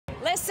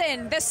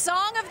Listen, the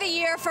song of the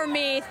year for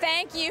me,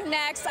 Thank You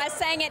Next. I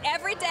sang it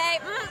every day.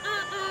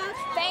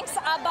 Thanks,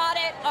 I bought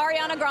it.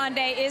 Ariana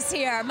Grande is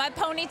here, my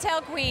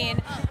ponytail queen.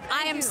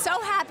 I am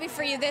so happy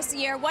for you this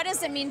year. What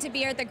does it mean to be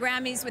here at the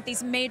Grammys with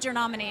these major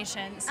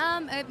nominations?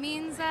 It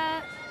means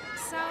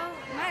so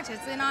much.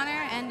 It's an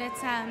honor, and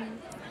it's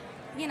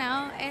you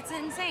know, it's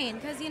insane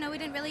because, you know, we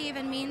didn't really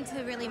even mean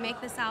to really make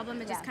this album.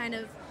 It just kind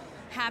of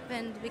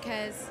happened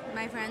because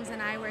my friends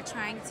and I were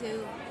trying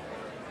to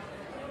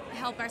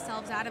help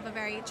ourselves out of a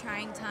very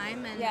trying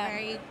time and a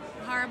very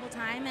horrible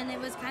time, and it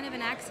was kind of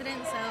an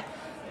accident.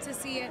 So to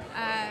see it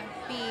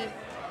be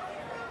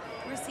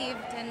received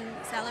and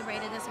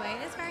celebrated this way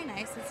is very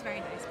nice. It's very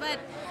nice. But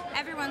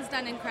everyone's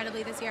done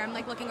incredibly this year. I'm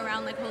like looking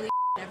around like, holy shit,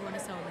 everyone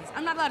is so amazing.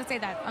 I'm not allowed to say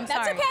that. I'm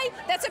sorry. That's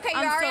okay. That's okay.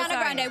 You're Ariana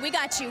Grande. We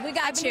got you. We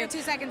got I've been you. here 2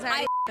 seconds. Oh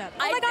my god.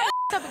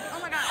 Oh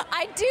my god.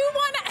 I do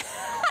want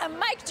to,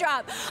 mic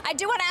drop. I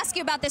do want to ask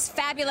you about this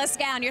fabulous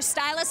gown. Your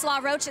stylist, La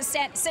Roche, is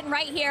sitting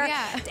right here,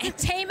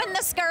 taming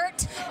the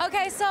skirt.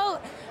 Okay, so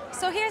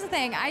here's the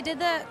thing. I did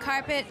the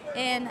carpet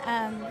in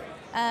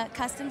a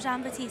custom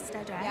Jean Baptiste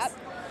dress,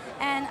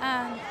 and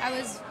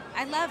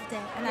I loved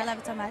it, and I love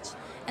it so much.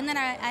 And then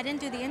I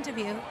didn't do the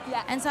interview,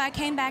 and so I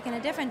came back in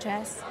a different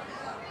dress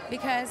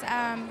because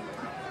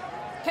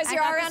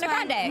you're Ariana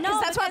Grande. No,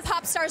 that's what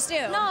pop stars do.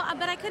 No,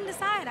 but I couldn't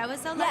decide. I was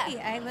so lucky.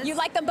 You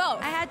like them both.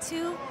 I had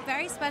 2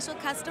 very special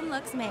custom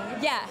looks made.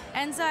 Yeah.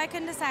 And so I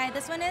couldn't decide.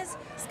 This one is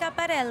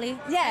Schiaparelli.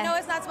 Yeah. I know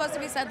it's not supposed to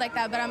be said like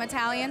that, but I'm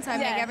Italian, so I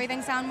make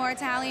everything sound more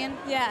Italian.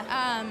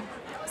 Yeah.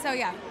 So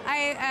yeah,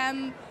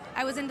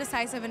 I was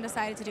indecisive and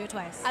decided to do it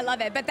twice. I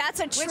love it, but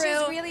that's a true... Which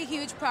is really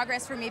huge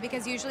progress for me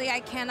because usually I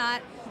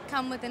cannot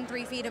come within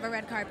 3 feet of a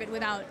red carpet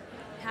without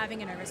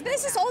having a nervous breakdown.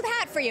 This is old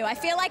hat for you. I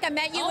feel like I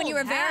met you when you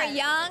were very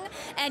young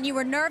and you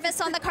were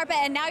nervous on the carpet,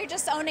 and now you're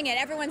just owning it.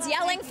 Everyone's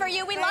yelling for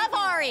you. We love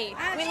Ari.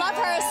 We love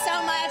her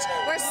so much.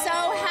 We're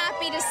so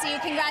happy to see you.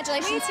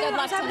 Congratulations. Me too. Good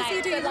luck I'm happy tonight. to see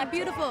you too. Good luck.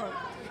 Beautiful.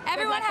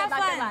 Everyone have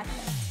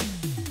fun.